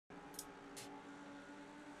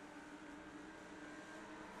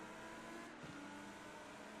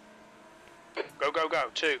Go, go,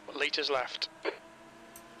 go. 2 liters left.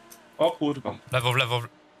 O kurwa. W lewo, w lewo.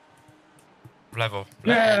 W lewo.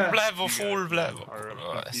 Nie! W lewo, full w lewo.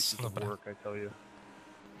 Dobra.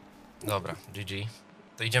 Dobra, GG.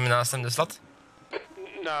 To idziemy na następny slot?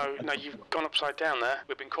 No, no, you've gone upside down there.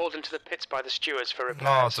 We've been called into the pits by the stewards for No,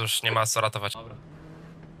 repairs. to już nie ma co ratować. Dobra.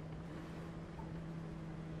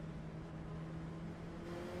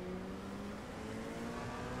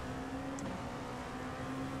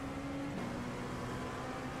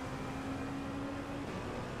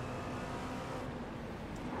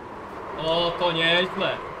 O, to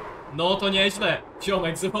nieźle. No to nieźle.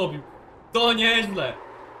 Ziomek zrobił. To nieźle.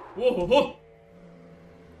 Uhuhu.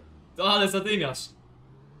 To ale zadymiasz.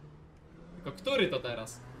 Tylko który to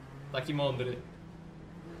teraz? Taki mądry.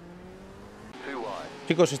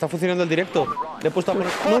 Chicos, está funcionando el directo. Le he puesto a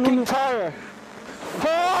poner... No, no, no.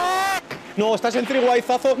 No, estás en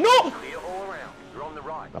triguaizazo. ¡No!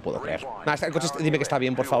 No puedo creer. Nah, el coche, dime que está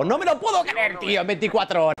bien, por favor. ¡No me lo puedo creer, tío! En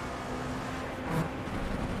 24 horas.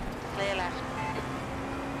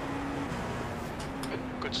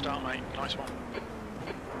 Good start, mate. Nice one.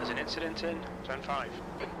 There's an incident in Zone 5.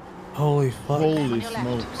 Holy fuck. Holy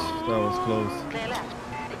smokes, that was close.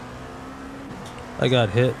 I got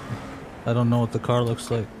hit. I don't know what the car looks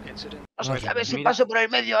like. Incident. A ver si paso por el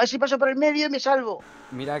medio, a ver si paso por el medio y me salvo.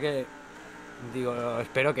 Mira que... Digo,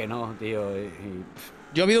 espero que no, tío.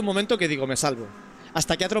 Yo ha habido un momento que digo, me salvo.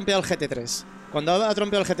 Hasta que ha trompeado el GT3. Cuando ha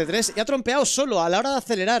trompeado el GT3, y ha trompeado solo a la hora de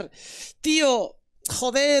acelerar. ¡Tío!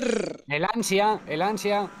 ¡Joder! El ansia.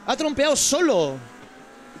 Ha trompeado solo.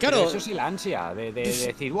 Claro. Pero eso es el ansia, de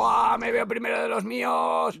decir, ¡guau! ¡Me veo primero de los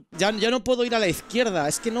míos! Ya no puedo ir a la izquierda.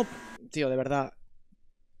 Es que no... Tío, de verdad.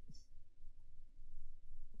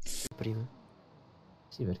 Prima.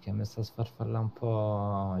 Sì, perché mi sta sfarfalla un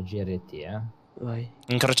po' GRT, eh. Vai.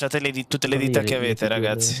 Incrociate tutte le dita che avete,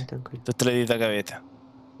 ragazzi. Tutte le dita che avete.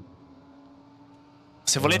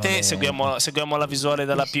 Se volete, seguiamo la visuale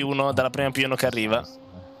dalla P1, dalla prima P1 che arriva.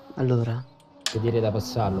 Allora. Che direi da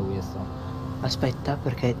passarlo questo. Aspetta,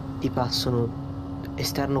 perché ti passano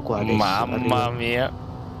esterno qua adesso. Mamma mia.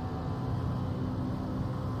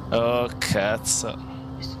 Oh, cazzo.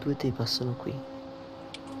 Questi due ti passano qui.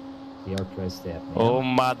 Sì, occhio esterno. Oh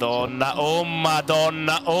madonna, oh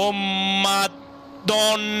madonna, oh madonna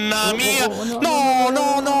mia! No!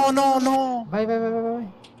 Vai.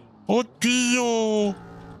 Oddio!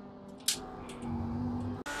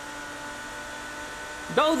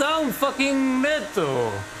 Go down, fucking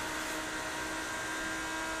Netto!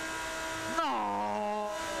 No!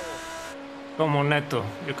 Come on, Netto,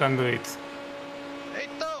 you can do it.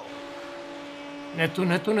 Netto,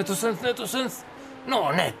 sense.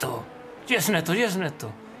 No, Netto. Yes, Netto.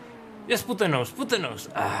 Yes, put the nose.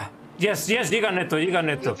 Ah. Yes, giga Netto.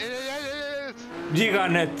 Giga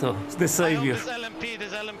Netto, the savior.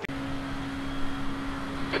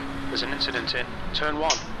 There's an incident in Turn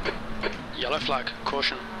 1. Yellow flag,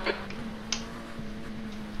 caution.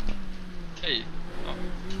 Hey,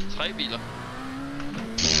 3 biler.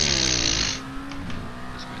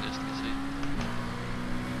 Das habe ich erst gesehen.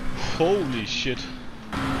 Holy shit.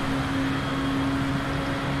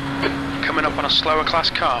 Coming up on a slower class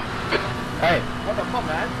car. Hey, what the fuck,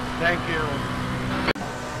 man? Thank you.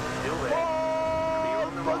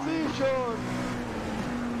 Position!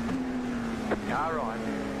 Car right.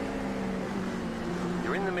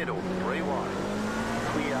 You're in the middle, 3 wide.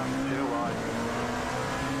 Clear, 2 wide.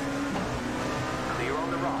 Clear on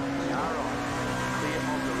the right, car right. Clear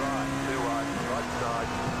on the right, 2 wide, right side.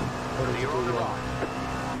 Clear on the right.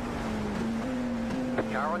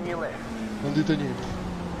 Car on your left. Non dite niente.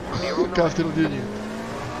 Cazzo, non dite niente.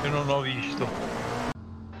 Io non ho visto.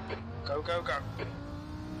 Go.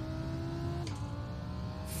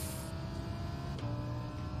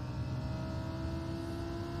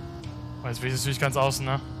 Jetzt bin ich natürlich ganz außen,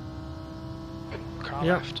 ne? Car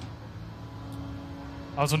left.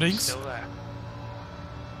 Also links. Still there.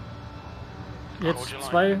 Jetzt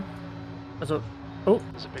 2. Also. Oh.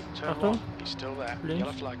 There's a big turn Achtung. 1. He's still there. Links.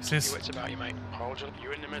 Yellow flag. Sis. Your wits about you, mate.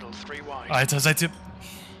 You're in the middle, 3 wide. Alter, seid ihr...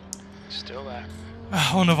 Still there.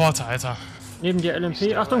 Ohne Worte, Alter. Neben dir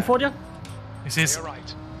LMP. Achtung, vor dir. Ich seh's. Clear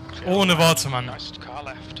right. Ohne Worte, Mann. Nice car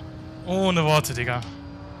left. Ohne Worte, Digga.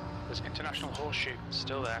 There's International Horseshoe.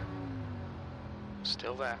 Still there.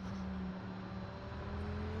 Still there.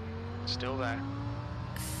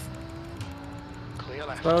 Clear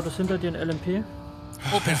left. War das hinter dir ein LMP?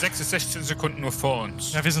 Opel 6 ist 16 Sekunden nur vor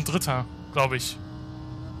uns. Ja, wir sind Dritter, glaube ich.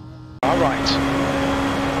 All right.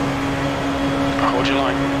 Hold your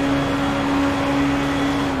line.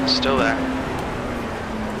 Still there.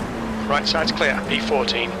 Right side's clear.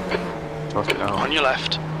 E14. On your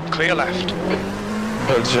left. Clear left.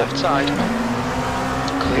 Left side.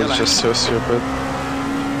 Clear left. Just so stupid.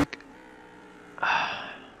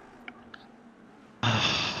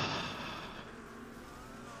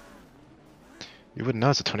 You wouldn't know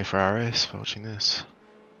it's a 24-hour race by watching this.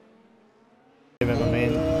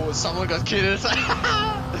 Oh, someone got killed.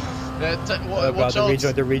 Oh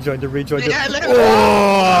god, the rejoin. Yeah, let him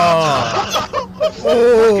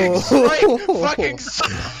Fucking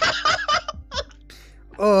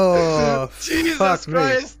Oh, Jesus fuck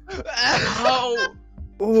Christ! Ow!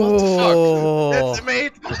 What the fuck?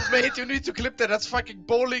 That's, mate, you need to clip that. That's fucking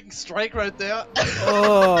bowling strike right there.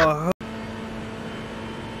 Oh.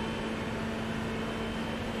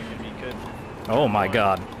 Oh my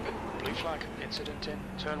god. Blue flag, incident in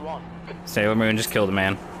turn 1. Sailor Moon just killed a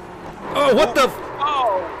man. Oh, what the f—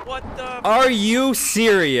 Oh, what the— Are you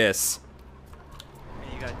serious?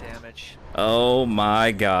 You got damage. Oh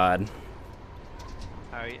my god.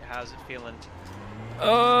 How's it feeling?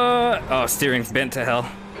 Oh, steering's bent to hell.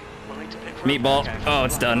 Meatball. Oh,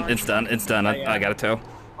 it's done. It's done. It's done. I got a tow.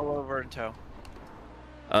 Pull over and tow.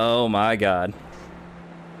 Oh my god.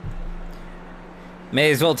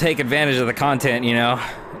 May as well take advantage of the content, you know.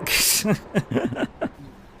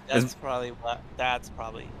 That's probably what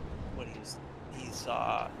he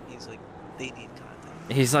saw. He's like, they need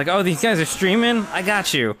content. He's like, oh, these guys are streaming? I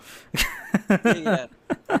got you. Yeah.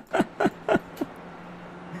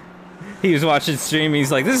 He was watching stream,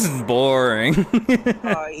 he's like, this is boring.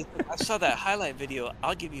 I saw that highlight video.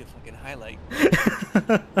 I'll give you a fucking highlight.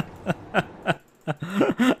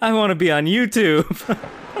 I want to be on YouTube.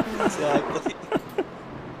 Exactly.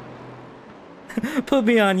 Put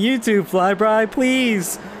me on YouTube, Flyby,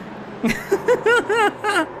 please.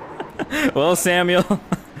 Well, Samuel,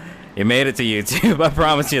 you made it to YouTube. I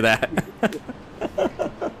promise you that.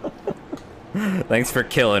 Thanks for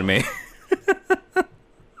killing me.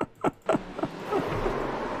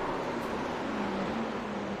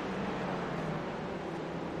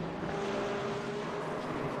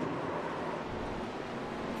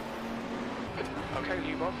 Okay,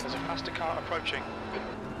 Lubov, there's a faster car approaching.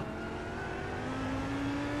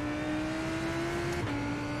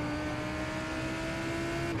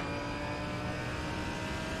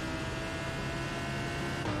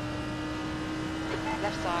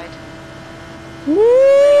 Left side.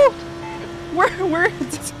 Woo! Where did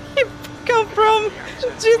this come from?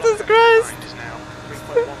 Jesus Christ! Is now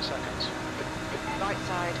 3.1 seconds. Right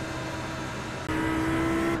side.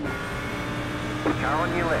 Car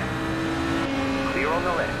on your left. Clear on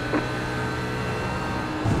the left.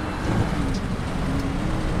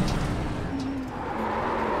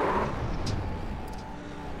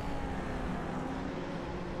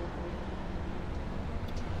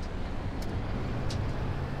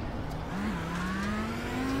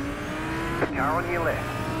 Car on your left.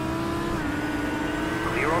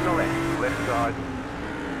 Clear on the left. Left side.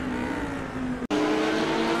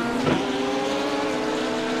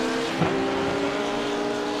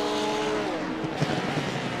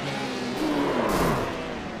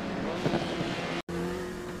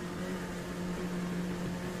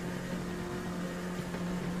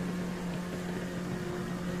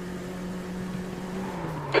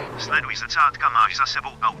 Sleduj zrcátka, máš za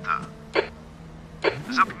sebou auta.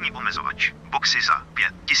 Zapni omezovač. Boxy za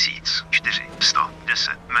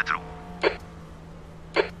 5410 metrů.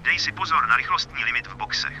 Dej si pozor na rychlostní limit v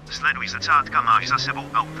boxech. Sleduj zrcátka, máš za sebou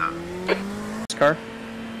auta. Car.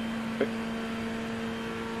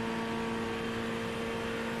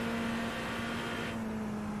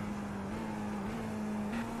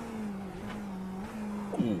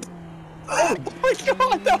 Oh my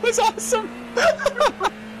god, that was awesome!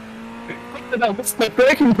 That was my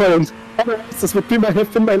braking point. Otherwise, this would be my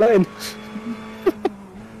hip in my line.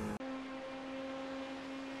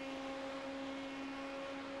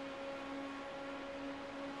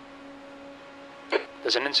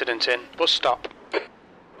 There's an incident in. Bus stop.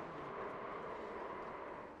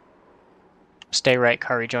 Stay right,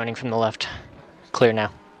 car rejoining from the left. Clear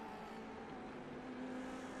now.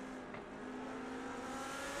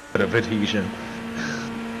 Bit of adhesion.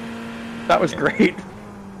 That was great.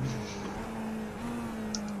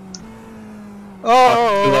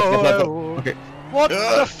 Oh! Okay. What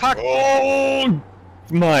the fuck? Oh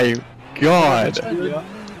my god.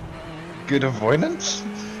 Good avoidance?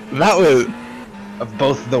 That was... Of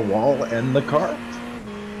both the wall and the car?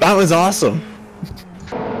 That was awesome.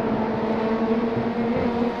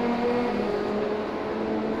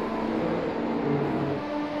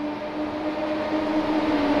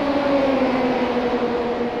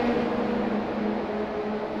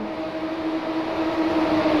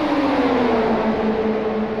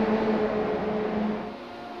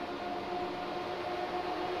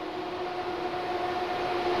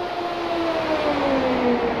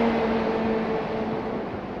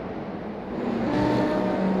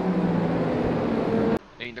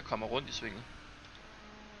 kommer rundt i svinget.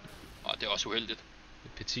 Og det er også uheldigt.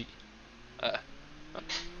 P10. Ja.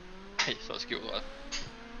 Nej, så er det skivt ret.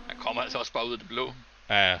 Han kommer altså også bare ud af det blå.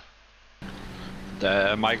 Ja. Der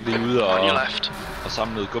er Mike lige ude og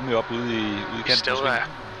samle noget gummi op ude i kanten. Still there.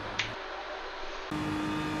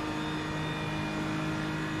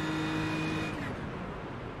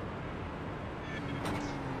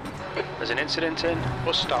 There's an incident in.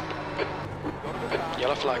 Bus stop.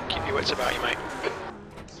 Yellow flag. Keep your wits about you, mate.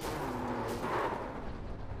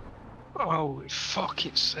 Oh,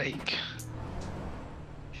 fucking sake.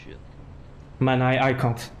 Shit. Man, I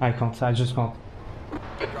can't. I just can't.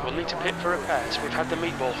 We'll need to pit for repairs. We've had the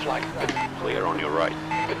meatball flag. Clear on your right.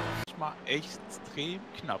 Das war extrem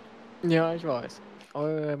knapp. Ja, ich weiß.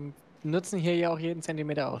 Aber nutzen hier ja auch jeden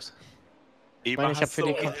Zentimeter aus. Ich meine, ich habe für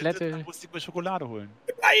die komplette... Dann musste ich mir Schokolade holen.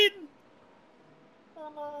 Nein!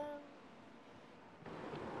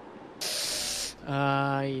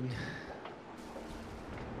 Nein.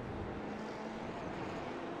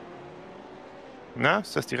 Na,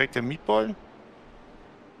 ist das direkt der Meatball?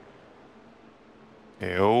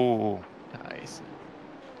 Jo. Nice.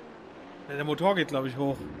 Der Motor geht, glaube ich,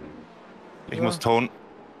 hoch. Ich muss Tone.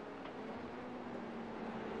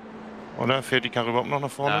 Oder? Fährt die Karre überhaupt noch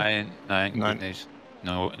nach vorne? Nein, geht nicht.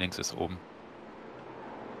 No, links ist oben.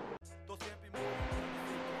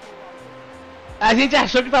 A gente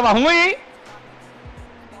achou que tava ruim, hein?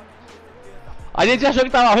 A gente achou que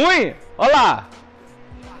tava ruim? Olha lá!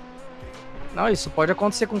 Não, isso pode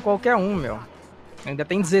acontecer com qualquer um, meu. Ainda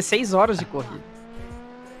tem 16 horas de corrida.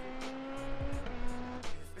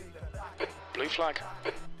 Blue flag.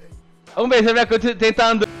 Vamos ver se ele vai tentar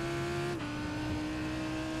andar.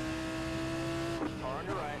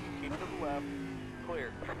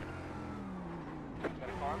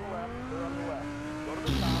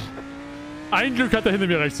 Ein Glück hat er hinter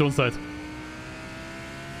mir Reaktionszeit.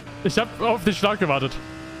 Ich hab auf den Schlag gewartet.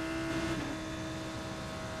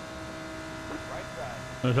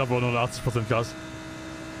 Ich habe auch nur 80% Gas.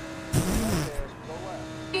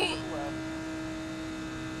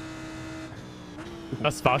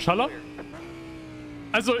 Das war Schaller?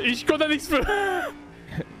 Also ich konnte nichts für...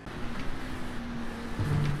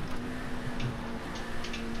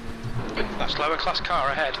 Slower class car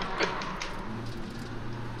ahead.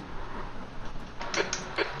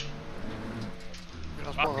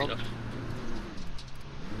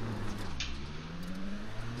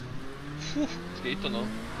 Skete der noget?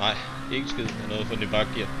 Nej, ikke skid. Det er noget for den i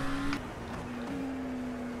bakgear.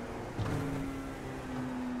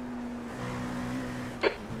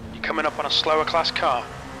 You're coming up on a slower class car.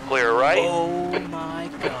 Clear right. Oh my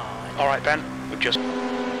god. Alright, Ben. We've just...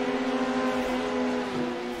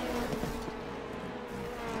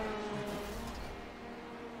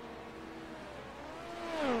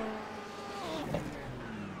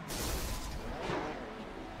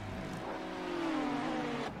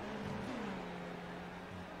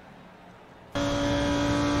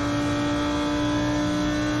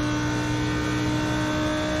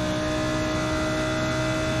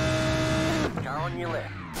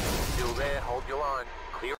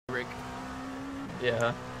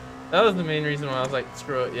 Yeah. That was the main reason why I was like,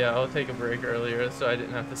 screw it, yeah, I'll take a break earlier so I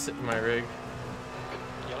didn't have to sit in my rig.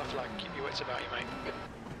 Yellow flag. Keep your wits about you, mate.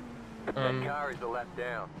 That car is the left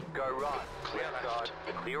down. Go right. Clear left.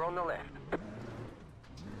 Clear on the left.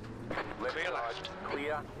 Clear left.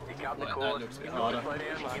 Clear. Pick up the course. You can't slow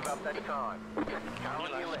down and give up that time. Car on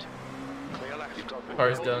your left. Clear left.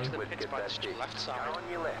 Car's done. To the pits by the left side. Car on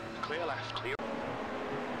your left. Clear left. Clear.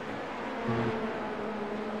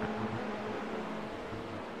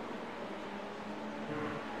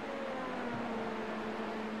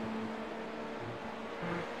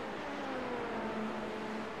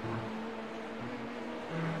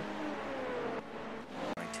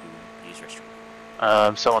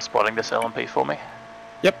 Someone spotting this LMP for me.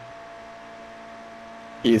 Yep.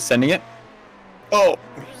 He is sending it. Oh,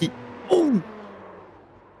 oh.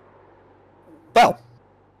 Well.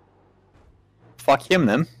 Fuck him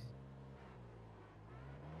then.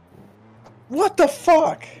 What the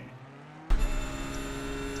fuck?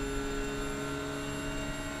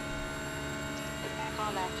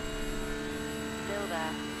 Car left. Still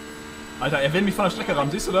there. Alter, er will mich von der Strecke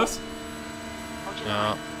rammen, siehst du das?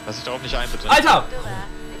 Ja, lass dich darauf nicht ein, bitte. Alter!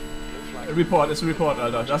 Report, ist ein Report,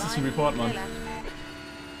 Alter. Das ist ein Report, Mann.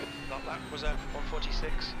 That lap was at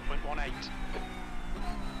 146.18.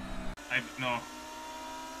 No.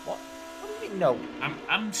 What? What do you mean no?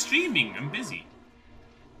 I'm streaming. I'm busy.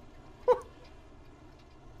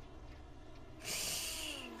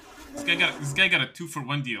 This guy got a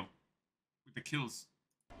 2-for-1 deal with the kills.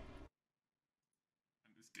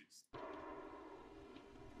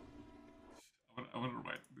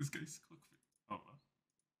 This guy's cockpit. Oh.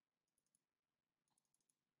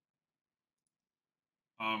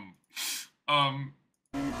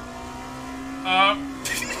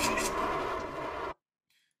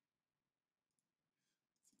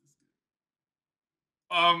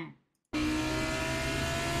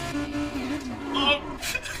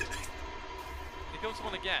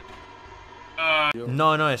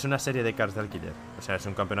 No, no, es una serie de cars de alquiler. O sea, es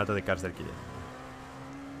un campeonato de cars de alquiler.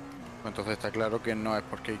 Entonces está claro que no es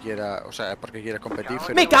porque quiera, o sea, es porque quieres competir.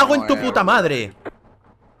 ¡Me cago en tu puta madre!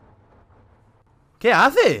 ¿Qué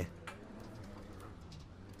hace?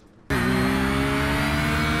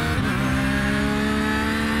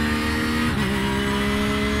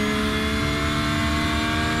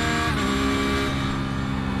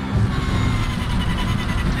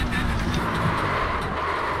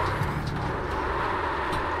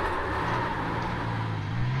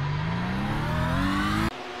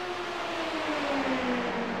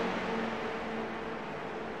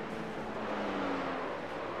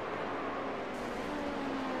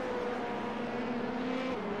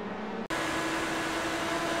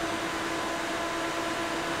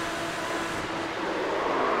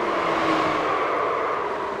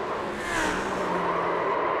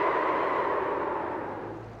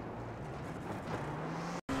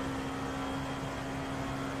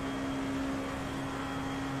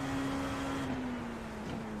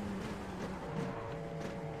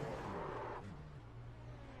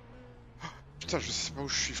 Putain, je sais pas où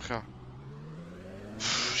je suis, frère.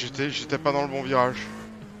 J'étais pas dans le bon virage.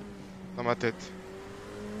 Dans ma tête.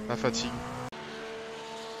 La fatigue.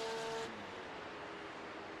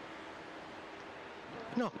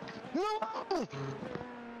 No! No!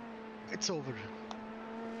 It's over.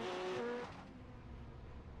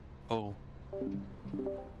 Oh.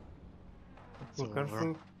 It's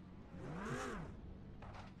over.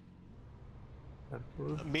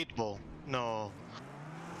 Meatball. No.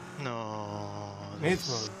 No.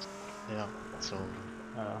 Meatball. Yeah, it's over.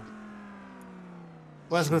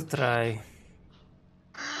 Was good try.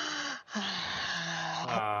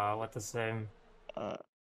 What a shame. Oh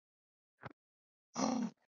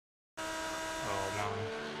man.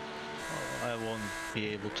 Oh, I won't be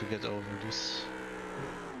able to get over this.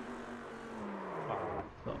 Oh.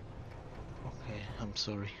 Okay, I'm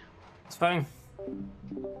sorry. It's fine.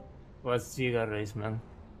 What's Giga race, man?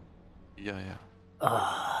 Yeah, yeah.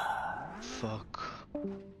 Fuck.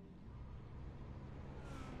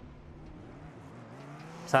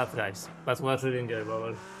 Sad guys, but was really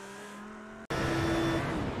enjoyable.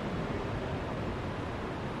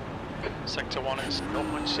 Sector 1 is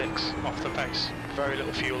 0.6 off the pace. Very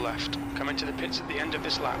little fuel left. Come into the pits at the end of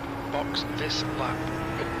this lap. Box this lap.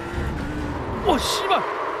 Oh, 씨발!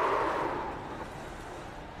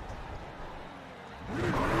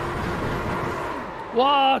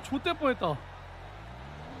 와, 좆될 뻔했다.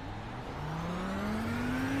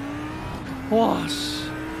 와, 씨.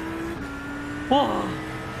 와.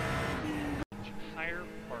 Higher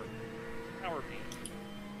power beam.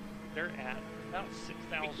 They're at about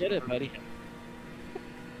 6,000. Get it, buddy.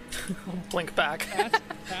 Blink back.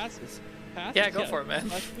 Passes. Yeah, go for it,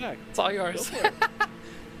 man. It's all yours. Go for it.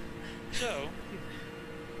 So,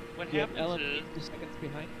 what happens is... 2 seconds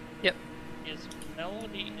behind. Yep. Is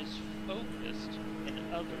Melody is focused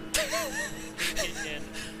in other in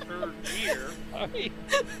third gear.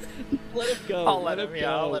 Let him go. I'll let him,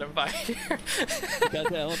 yeah, I'll let him by here. Got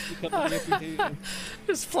the LMP coming here behind you.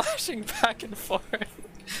 Just flashing back and forth.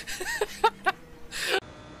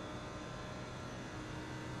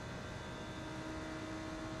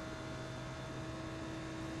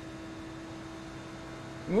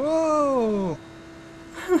 Whoa!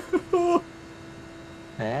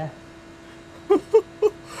 Eh?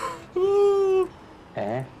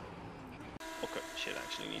 Eh? Okay, shit, I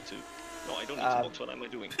actually need to... No, I don't need to box, what am I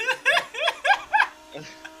doing?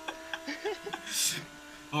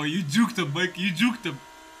 Oh, you juked him, Mike, you juked him.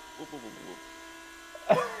 Whoop, whoop, whoop,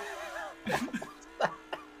 whoop.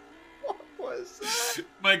 What was that?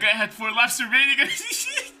 My guy had 4 laps remaining.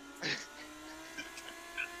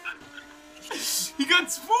 He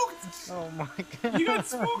got spooked! Oh my god. He got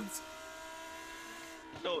spooked!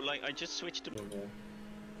 No, like, I just switched to...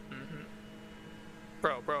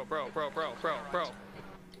 Bro.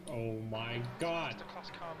 Oh my god. The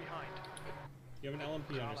class car behind. You have an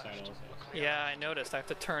LMP on your side also. Yeah, I noticed. I have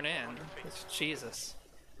to turn in. Jesus.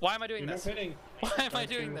 Why am I doing this? Why am I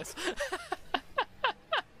doing this?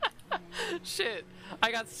 Shit.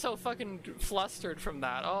 I got so fucking flustered from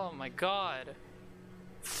that. Oh my god.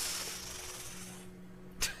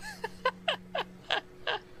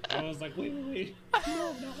 I was like, wait.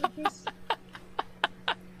 No, not like this.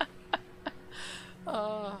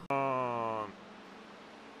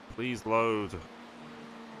 Please load.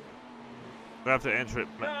 We have to enter it.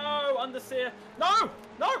 No, understeer. No,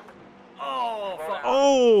 no. Oh, fuck.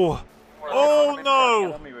 Oh! Oh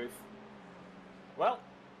no! On me roof. Well.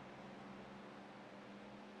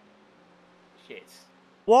 Shit.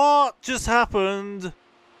 What just happened?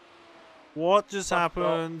 What just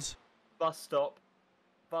happened? Bus stop.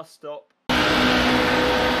 Bus stop.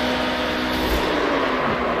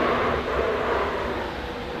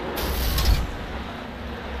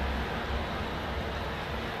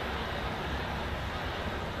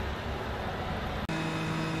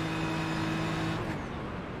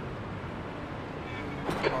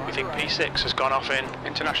 We think P6 has gone off in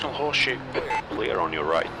International Horseshoe. Clear on your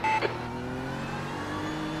right.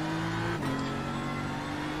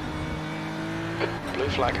 Blue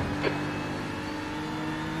flag.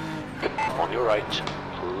 On your right.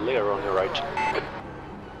 Clear on your right.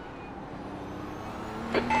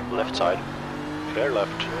 Left side. Clear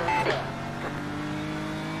left.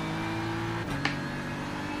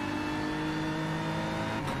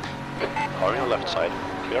 On your left side.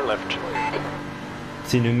 Clear left.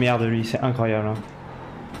 C'est une merde lui, c'est incroyable. Hein.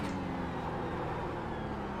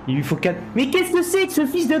 Il lui faut 4... Mais qu'est-ce que c'est que ce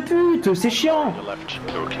fils de pute? C'est chiant.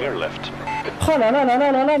 Clear left. Oh là là là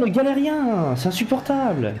là là là, le galérien. C'est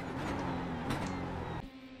insupportable.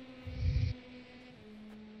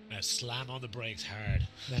 Slam on the brakes hard.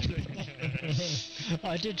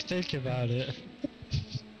 I did think about it.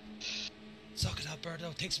 Suck it up,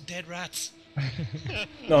 Birdo. Take some dead rats.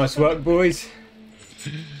 Nice work, boys.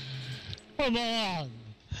 Come on.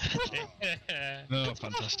 Oh,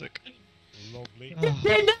 fantastic. Lovely.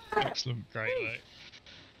 Excellent. Great, mate.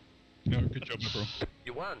 No, good job, my bro.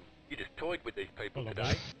 You won. You just toyed with these people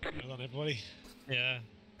today. Well done, everybody. Yeah.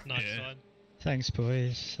 Nice fun. Thanks,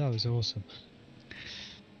 boys. That was awesome.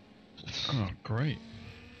 Oh, great.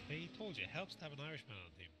 He told you, it helps to have an Irishman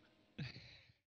on.